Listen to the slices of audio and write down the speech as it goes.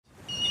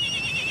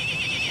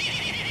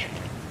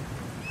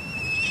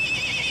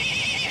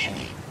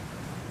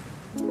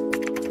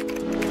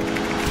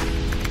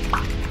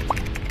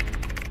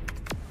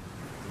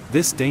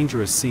This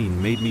dangerous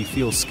scene made me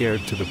feel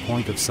scared to the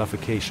point of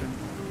suffocation.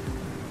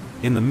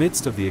 In the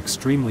midst of the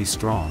extremely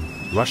strong,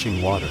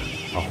 rushing water,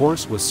 a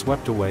horse was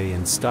swept away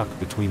and stuck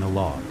between a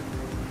log.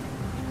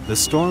 The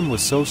storm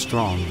was so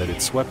strong that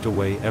it swept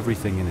away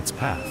everything in its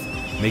path,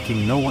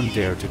 making no one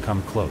dare to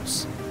come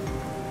close.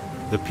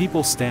 The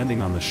people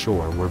standing on the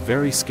shore were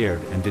very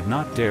scared and did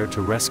not dare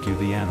to rescue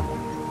the animal.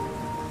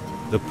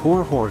 The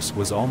poor horse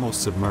was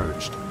almost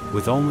submerged,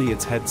 with only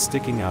its head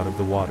sticking out of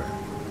the water.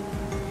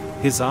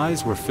 His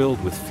eyes were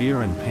filled with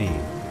fear and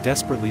pain,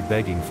 desperately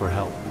begging for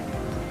help.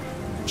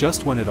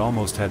 Just when it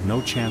almost had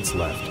no chance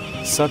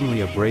left,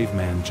 suddenly a brave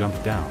man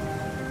jumped down.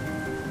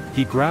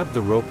 He grabbed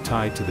the rope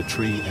tied to the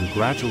tree and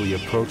gradually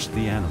approached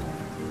the animal.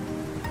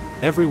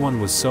 Everyone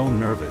was so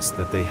nervous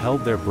that they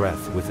held their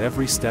breath with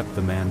every step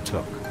the man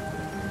took.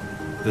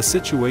 The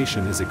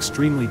situation is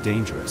extremely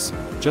dangerous.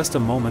 Just a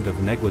moment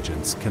of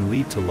negligence can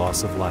lead to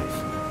loss of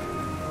life.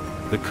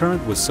 The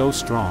current was so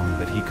strong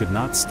that he could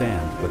not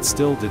stand but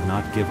still did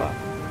not give up.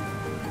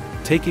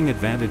 Taking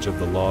advantage of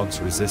the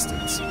log's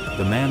resistance,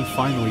 the man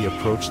finally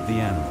approached the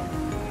animal.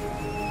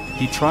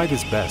 He tried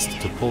his best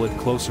to pull it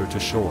closer to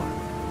shore.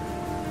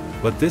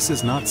 But this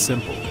is not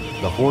simple.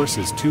 The horse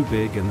is too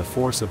big and the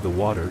force of the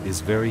water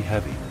is very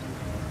heavy.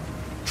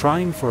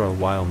 Trying for a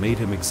while made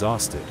him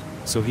exhausted,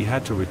 so he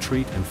had to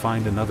retreat and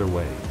find another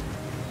way.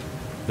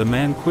 The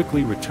man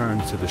quickly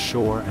returned to the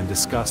shore and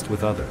discussed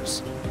with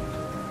others.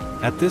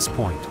 At this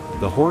point,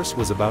 the horse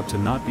was about to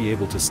not be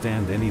able to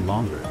stand any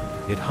longer.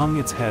 It hung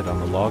its head on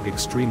the log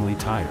extremely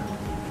tired.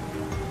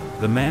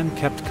 The man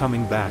kept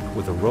coming back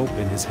with a rope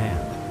in his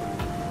hand.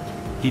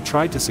 He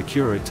tried to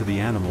secure it to the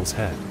animal's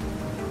head.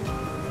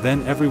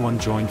 Then everyone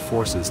joined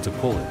forces to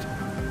pull it.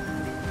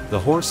 The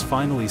horse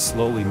finally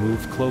slowly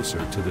moved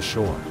closer to the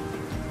shore.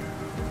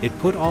 It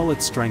put all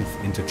its strength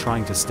into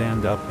trying to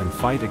stand up and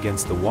fight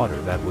against the water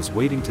that was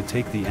waiting to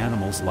take the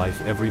animal's life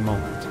every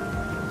moment.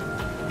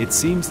 It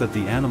seems that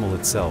the animal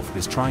itself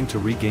is trying to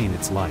regain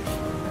its life.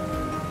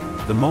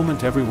 The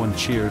moment everyone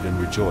cheered and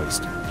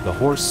rejoiced, the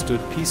horse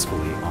stood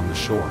peacefully on the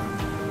shore.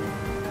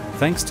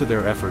 Thanks to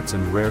their efforts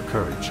and rare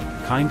courage,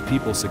 kind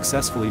people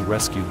successfully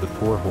rescued the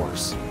poor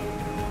horse.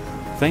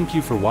 Thank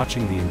you for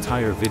watching the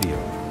entire video.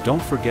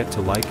 Don't forget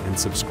to like and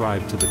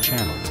subscribe to the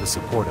channel to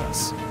support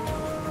us.